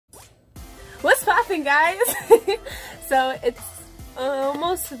open, guys. So it's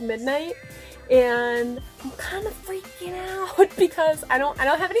almost midnight and I'm kind of freaking out because I don't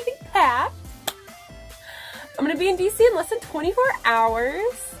have anything packed. I'm gonna be in DC in less than 24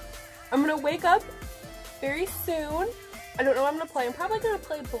 hours. I'm gonna wake up very soon. I don't know what I'm gonna play. I'm probably gonna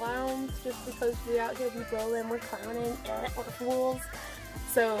play Blounds just because we're out here, we rolling, we're clowning, we're fools.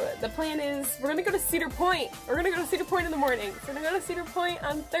 So the plan is we're gonna go to Cedar Point. We're gonna go to Cedar Point in the morning. So we're gonna go to Cedar Point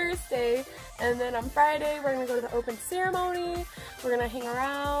on Thursday, and then on Friday we're gonna go to the open ceremony. We're gonna hang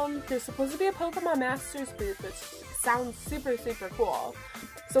around. There's supposed to be a Pokemon Masters booth, which sounds super cool.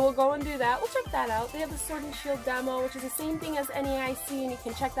 So we'll go and do that. We'll check that out. They have the Sword and Shield demo, which is the same thing as NAIC, and you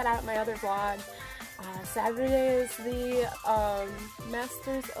can check that out in my other vlog. Saturday is the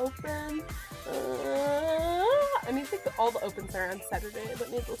Masters Open. I think all the opens are on Saturday, but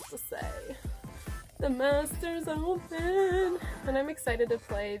needless to say, the Masters Open. And I'm excited to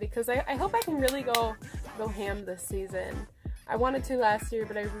play because I hope I can really go ham this season. I wanted to last year,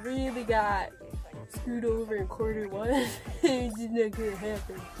 but I really got screwed over in quarter one. It's just not gonna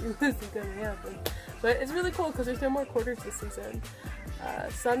happen. It wasn't gonna happen. But it's really cool because there's no more quarters this season.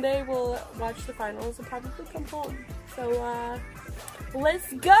 Sunday we'll watch the finals and probably come home. So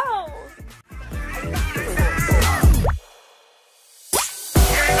let's go!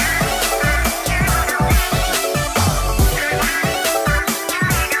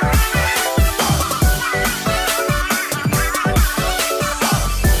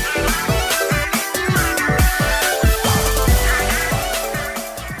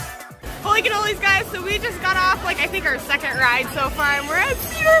 I think our second ride so far, and we're at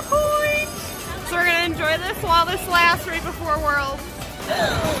Cedar Point. So we're gonna enjoy this while this lasts right before Worlds.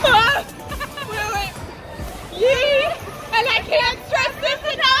 Wait. Yee! And I can't stress this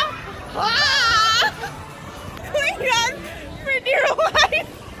enough. Cling on for dear life.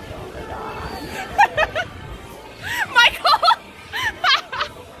 Michael!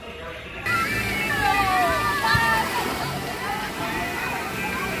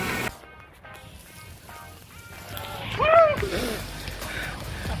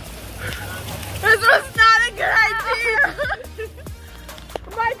 This was not a good idea!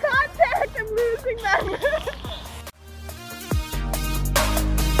 My contact, I'm losing them!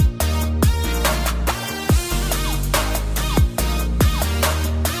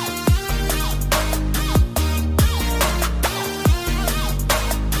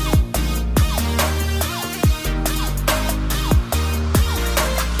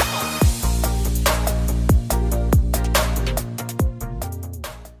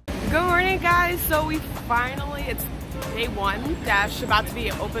 So we finally, it's day one, about to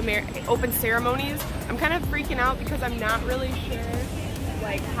be open ceremonies. I'm kind of freaking out because I'm not really sure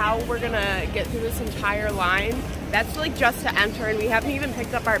like how we're gonna get through this entire line. That's like just to enter, and we haven't even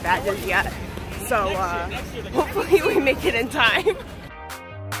picked up our badges yet. So hopefully we make it in time.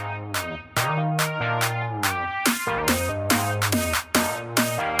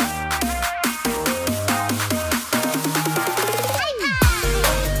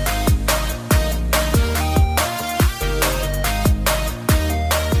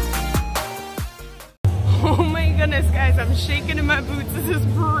 Guys, I'm shaking in my boots. This is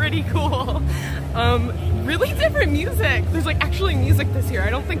pretty cool. Really different music. There's like actually music this year. I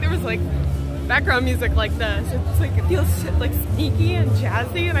don't think there was like background music like this. It's like, it feels like sneaky and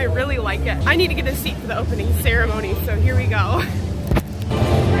jazzy, and I really like it. I need to get a seat for the opening ceremony, so here we go.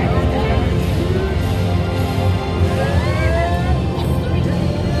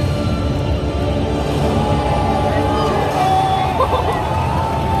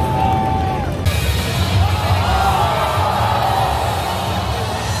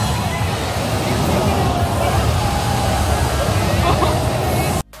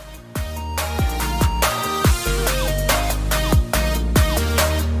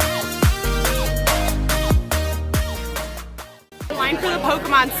 For the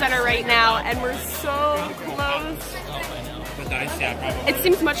Pokemon Center right now, and we're so close. It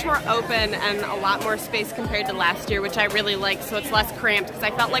seems much more open and a lot more space compared to last year, which I really like, so it's less cramped because I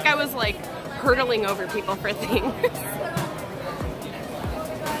felt like I was like hurdling over people for things.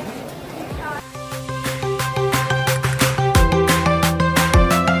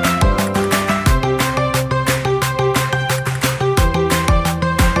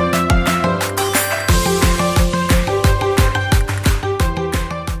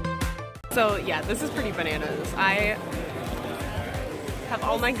 So yeah, this is pretty bananas. I have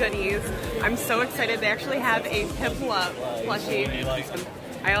all my goodies. I'm so excited. They actually have a Piplup plushie.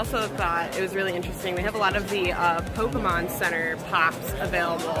 I also thought it was really interesting. They have a lot of the Pokemon Center pops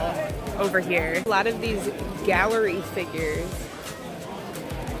available over here. A lot of these gallery figures.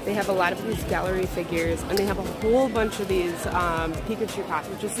 They have a lot of these gallery figures, and they have a whole bunch of these Pikachu pops,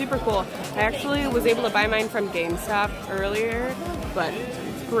 which is super cool. I actually was able to buy mine from GameStop earlier, but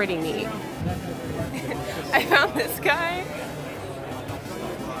it's pretty neat. I found this guy.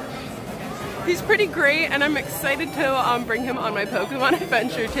 He's pretty great, and I'm excited to bring him on my Pokemon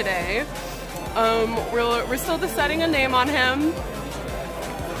adventure today. We're still deciding a name on him.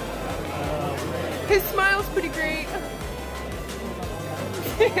 His smile's pretty great.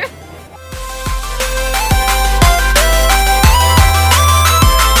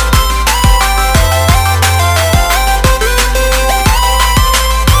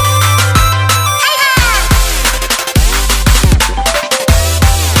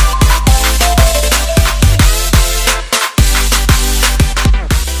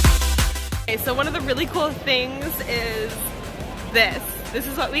 So one of the really cool things is this. This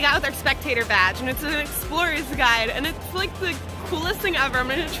is what we got with our spectator badge, and it's an explorer's guide, and it's like the coolest thing ever. I'm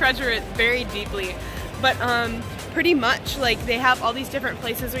gonna treasure it very deeply. But pretty much like they have all these different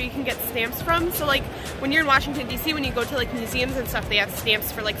places where you can get stamps from. So like when you're in Washington DC, when you go to like museums and stuff, they have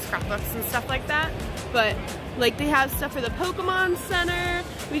stamps for like scrapbooks and stuff like that. But like they have stuff for the Pokemon Center.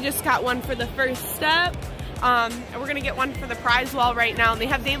 We just got one for the first step. And we're gonna get one for the prize wall right now, and they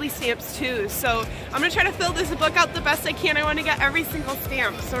have daily stamps too. So I'm gonna try to fill this book out the best I can. I want to get every single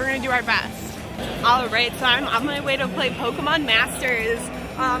stamp, so we're gonna do our best. Alright, so I'm on my way to play Pokemon Masters.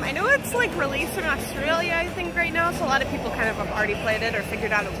 I know it's like released in Australia, I think, right now, so a lot of people kind of have already played it or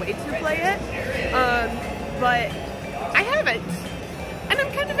figured out a way to play it. But I haven't, and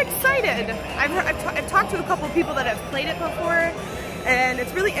I'm kind of excited. I've talked to a couple people that have played it before, and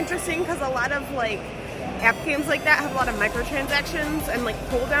it's really interesting because a lot of like app games like that have a lot of microtransactions and like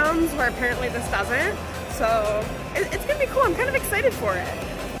cooldowns where apparently this doesn't. So it's gonna be cool. I'm kind of excited for it.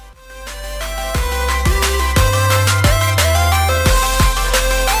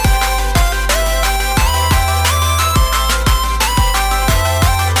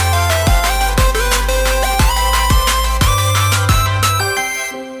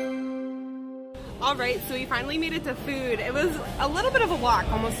 Alright, so we finally made it to food. It was a little bit of a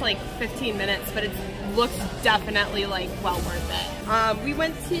walk, almost like 15 minutes, but it looks definitely like well worth it. We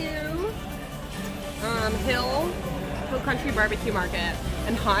went to Hill Country Barbecue Market,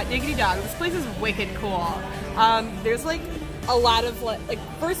 and hot diggity dog, this place is wicked cool. There's like a lot of like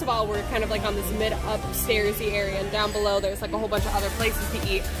first of all, we're kind of like on this mid-upstairsy area, and down below there's like a whole bunch of other places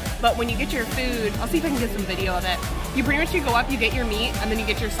to eat. But when you get your food, I'll see if I can get some video of it. You pretty much go up, you get your meat, and then you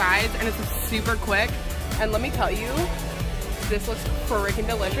get your sides, and it's super quick. And let me tell you, this looks freaking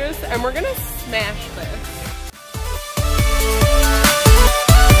delicious, and we're gonna smash this.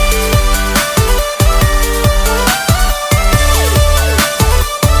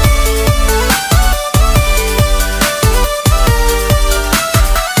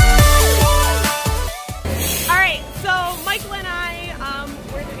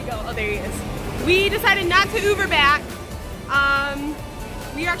 We decided not to Uber back.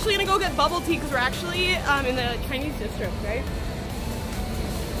 We're actually gonna go get bubble tea because we're actually in the Chinese district, right?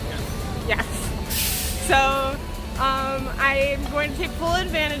 Yes. So I'm going to take full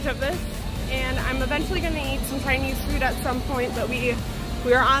advantage of this, and I'm eventually gonna eat some Chinese food at some point, but we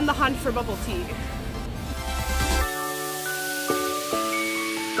are on the hunt for bubble tea.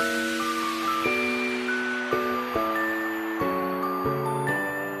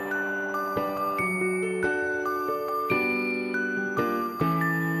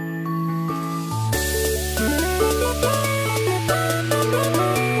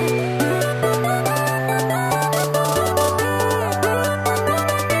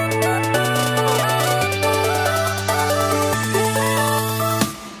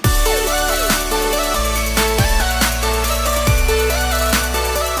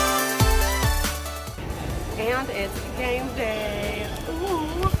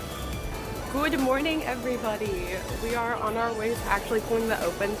 Good morning, everybody. We are on our way to actually pulling the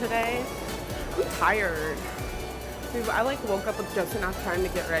open today. I'm tired. I like woke up with just enough time to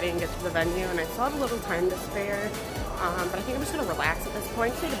get ready and get to the venue, and I still have a little time to spare. But I think I'm just gonna relax at this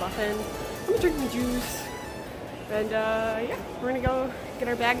point, take a muffin, I'm gonna drink my juice, and yeah, we're gonna go get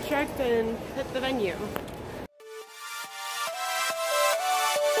our bag checked and hit the venue.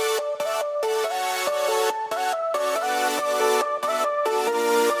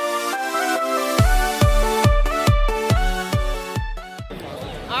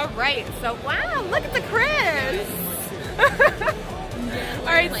 Alright, so wow, look at the Chris!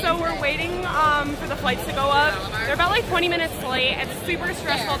 Alright, so we're waiting for the flights to go up. They're about like 20 minutes late. It's super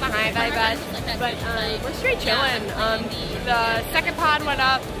stressful in the hive, I bet. But we're straight chilling. The second pod went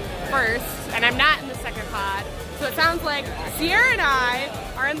up first, and I'm not in the second pod. So it sounds like Sierra and I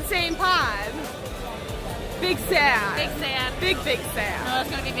are in the same pod. Big sad. Big sad. Big sad. No, it's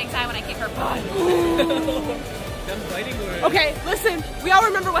gonna be big sad when I kick her butt. Them fighting words. Okay, listen, we all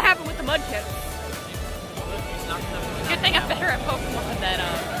remember what happened with the Mud Kids. Good thing I'm better at Pokemon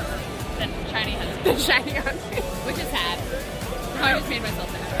than Shiny Hunter. The shiny on me. Which is sad. No, I just made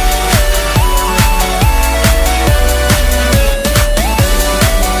myself sad.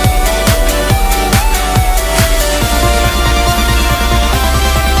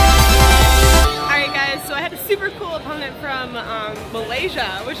 Alright guys, so I had a super cool opponent from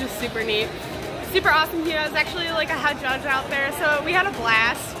Malaysia, which is super neat. Super awesome. He was actually like a head judge out there, so we had a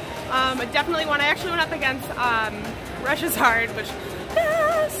blast. I definitely won. I actually went up against Russia's Hard, which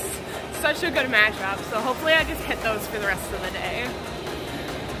yes, such a good matchup. So hopefully I just hit those for the rest of the day.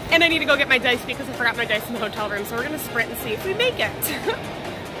 And I need to go get my dice because I forgot my dice in the hotel room, so we're gonna sprint and see if we make it.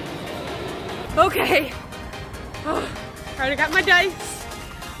 Okay. Alright, I got my dice.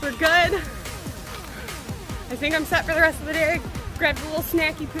 We're good. I think I'm set for the rest of the day. Grabbed a little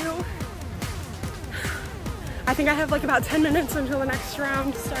snacky poo. I think I have like about 10 minutes until the next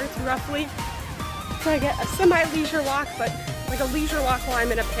round starts roughly. So I get a semi-leisure walk, but like a leisure walk while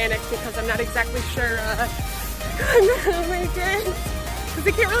I'm in a panic because I'm not exactly sure I'm gonna make it. Because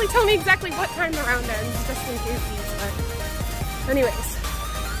they can't really tell me exactly what time the round ends, just in case. But anyways,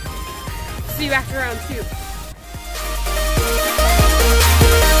 see you after round 2.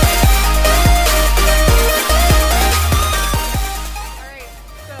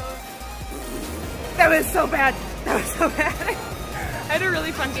 That was so bad. That was so bad. I had a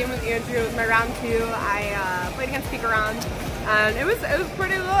really fun game with Andrew. It was my round 2. I played against Pikaron, and it was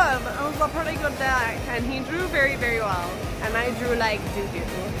pretty good. It was a pretty good deck, and he drew very, very well, and I drew like doo-doo.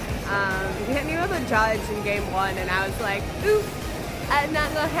 He hit me with a judge in game 1, and I was like, oof, not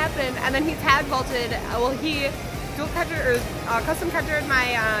gonna happen. And then he tag vaulted. Well, he dual captured or custom captured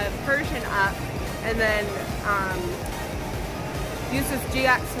my Persian up, and then used his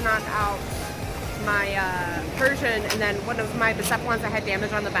GX to knock out my Persian, and then one of my Becephalons that had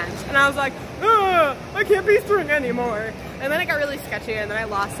damage on the bench, and I was like, I can't be string anymore. And then it got really sketchy, and then I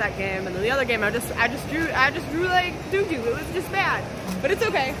lost that game. And then the other game, I just drew like doo-doo. It was just bad, but it's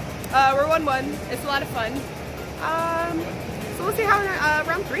okay. We're 1-1. It's a lot of fun. So we'll see how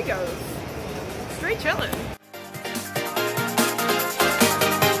round 3 goes. Straight chilling.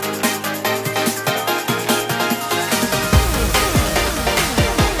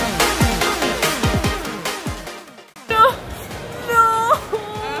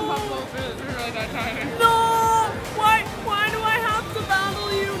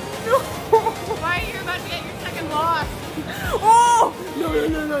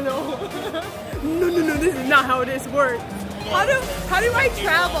 No, this is not how this works. How do I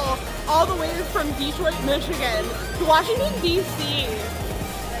travel all the way from Detroit, Michigan to Washington, D.C.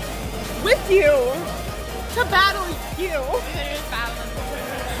 with you to battle you?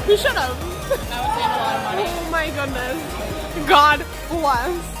 We should have. That would save a lot of money. Oh my goodness. God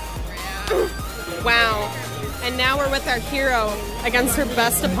bless. Wow. And now we're with our hero against her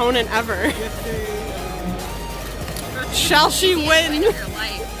best opponent ever. Shall she win? Your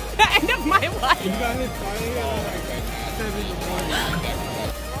life. The end of my life.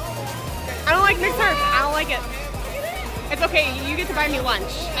 I don't like mixed herbs. I don't like it. It's okay. You get to buy me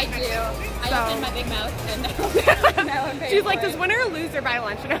lunch. I do. I opened my big mouth and now I'm paying. She's like, does winner or loser buy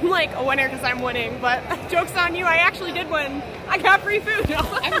lunch? And I'm like, a winner because I'm winning. But joke's on you. I actually did win. I got free food.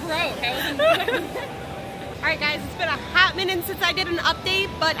 I'm broke. I wasn't. Alright guys, it's been a hot minute since I did an update,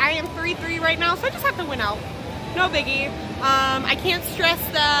 but I am 3-3 right now, so I just have to win out. No biggie. I can't stress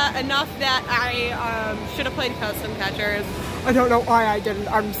enough that I should have played custom catchers. I don't know why I didn't.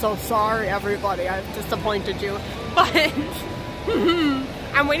 I'm so sorry, everybody. I've disappointed you. But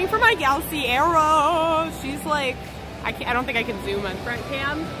I'm waiting for my gal Sierra. She's like, I don't think I can zoom on front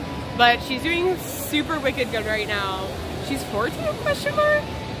cam, but she's doing super wicked good right now. She's 4-2 question mark?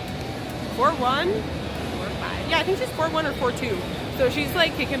 4-1? 4-5. Yeah, I think she's 4-1 or 4-2. So she's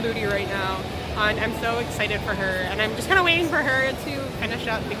like kicking booty right now. And I'm so excited for her, and I'm just kind of waiting for her to finish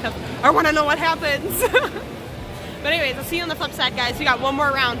up because I want to know what happens. But anyways, I'll see you on the flip side, guys. We got one more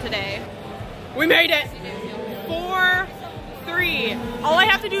round today. We made it. 4-3. All I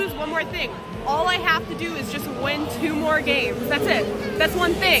have to do is one more thing. All I have to do is just win 2 more games. That's it. That's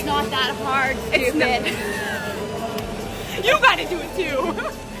one thing. It's not that hard, stupid. You gotta do it too.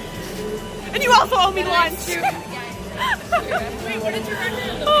 And you also owe me lunch. Wait, what did you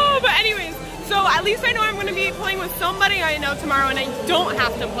record? Oh, but anyways. So at least I know I'm going to be playing with somebody I know tomorrow, and I don't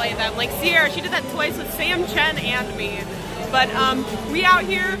have to play them. Like Sierra, she did that twice with Sam, Chen, and me. But we out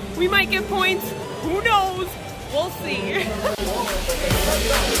here, we might get points. Who knows? We'll see.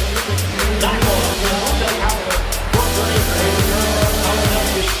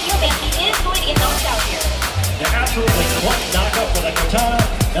 They're absolutely clutch knockup with a katana.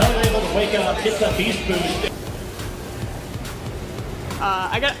 Now they're able to wake up, hit the beast boost.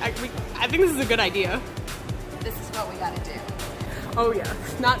 I think this is a good idea. This is what we gotta do. Oh yeah,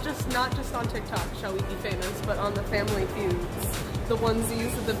 not just on TikTok shall we be famous, but on the Family Feuds, the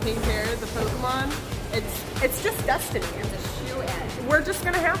onesies, the pink hair, the Pokemon. It's just destiny. It's a shoe-in. We're just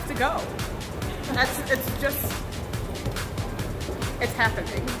gonna have to go. It's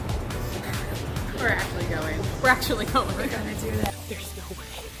happening. We're actually going. We're actually going. We're gonna do that. There's no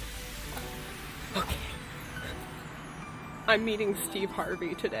way. Okay. I'm meeting Steve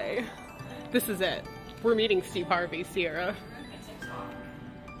Harvey today. This is it. We're meeting Steve Harvey, Sierra.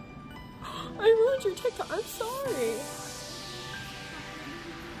 I ruined your TikTok. I'm sorry.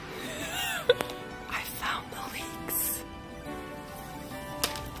 I found the leaks.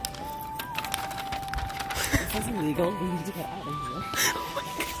 This is illegal. We need to get out of here. Oh my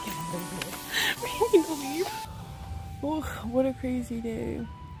god. We need to leave. Oh, what a crazy day.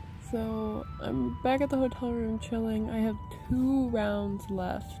 So, I'm back at the hotel room chilling. I have 2 rounds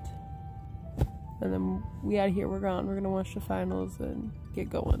left. And then we out of here, we're gone. We're gonna watch the finals and get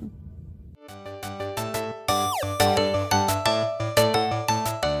going.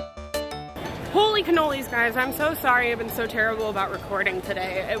 Holy cannolis, guys. I'm so sorry I've been so terrible about recording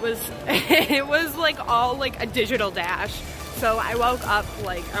today. It was like all like a digital dash. So I woke up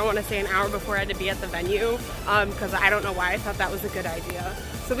like, I want to say an hour before I had to be at the venue because I don't know why I thought that was a good idea.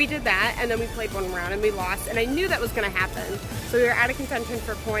 So we did that and then we played 1 round and we lost and I knew that was going to happen. So we were out of contention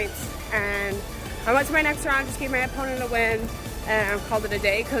for points and I went to my next round, just gave my opponent a win and I called it a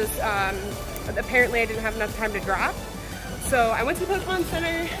day because apparently I didn't have enough time to drop. So I went to the Pokemon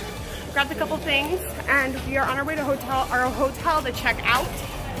Center, grabbed a couple things and we are on our way to our hotel to check out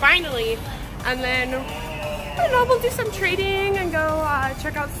finally, and then I don't know, we'll do some trading and go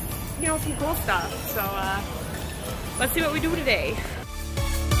check out, you know, some cool stuff. So let's see what we do today.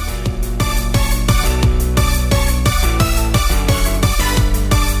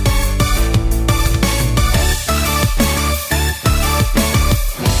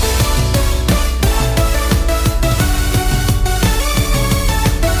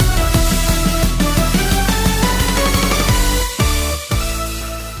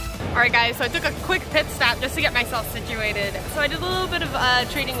 Alright guys, so I took a quick pit stop just to get myself situated. So I did a little bit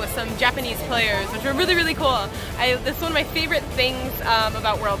of trading with some Japanese players, which were really, really cool. This is one of my favorite things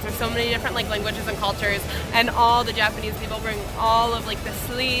about Worlds. There's so many different like languages and cultures, and all the Japanese people bring all of like the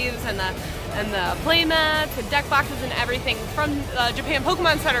sleeves and the play mats and deck boxes and everything from Japan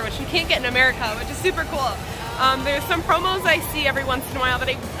Pokemon Center, which you can't get in America, which is super cool. There's some promos I see every once in a while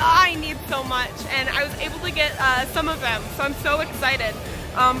that I need so much, and I was able to get some of them, so I'm so excited.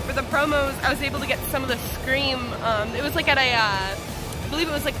 For the promos, I was able to get some of the Scream. It was like at I believe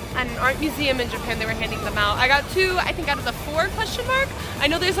it was like an art museum in Japan. They were handing them out. I got 2, I think, out of the 4 question mark. I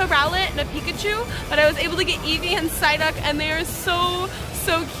know there's a Rowlet and a Pikachu, but I was able to get Eevee and Psyduck, and they are so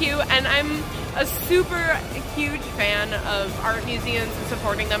cute. And I'm a super huge fan of art museums and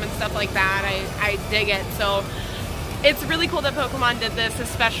supporting them and stuff like that. I dig it. So it's really cool that Pokemon did this,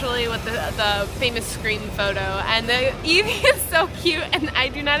 especially with the famous Scream photo. And the Eevee is so cute, and I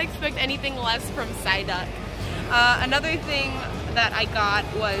do not expect anything less from Psyduck. Another thing that I got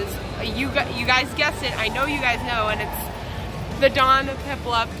was, you guys guessed it, I know you guys know, and it's the Dawn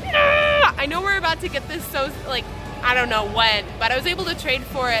Piplup. I know we're about to get this, so like, I don't know when, but I was able to trade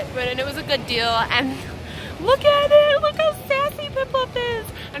for it, and it was a good deal. And look at it! Look how sassy Piplup is!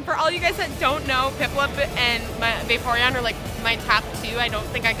 And for all you guys that don't know, Piplup and my Vaporeon are like my top 2. I don't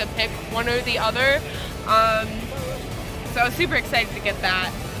think I could pick one or the other. So I was super excited to get that.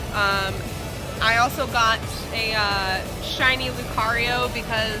 I also got a shiny Lucario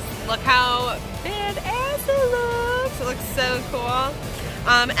because look how badass it looks! It looks so cool.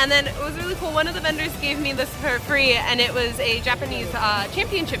 And then it was really cool. One of the vendors gave me this for free, and it was a Japanese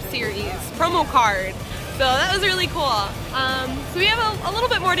Championship Series promo card. So that was really cool. So we have a little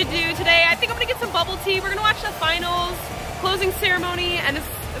bit more to do today. I think I'm gonna get some bubble tea. We're gonna watch the finals, closing ceremony, and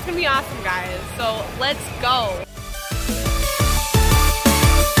it's gonna be awesome, guys. So let's go.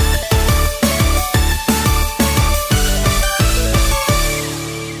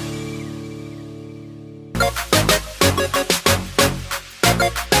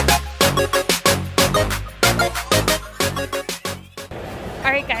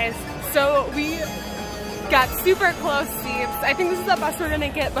 Alright guys, so we got super close seats. I think this is the best we're gonna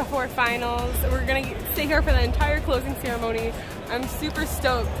get before finals. We're gonna stay here for the entire closing ceremony. I'm super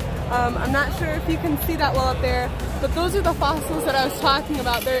stoked. I'm not sure if you can see that well up there, but those are the fossils that I was talking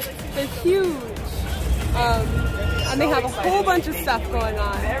about. They're huge, and they have a whole bunch of stuff going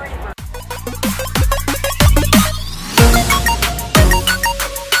on.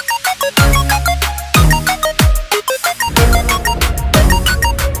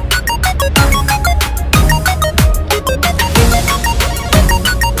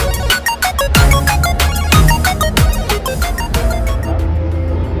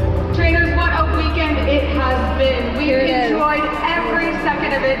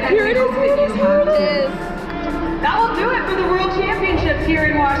 That will do it for the World Championships here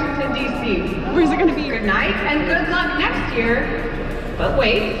in Washington, D.C. Where's it going to be? Good night and good luck next year. But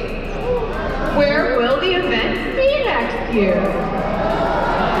wait, where will the event be next year?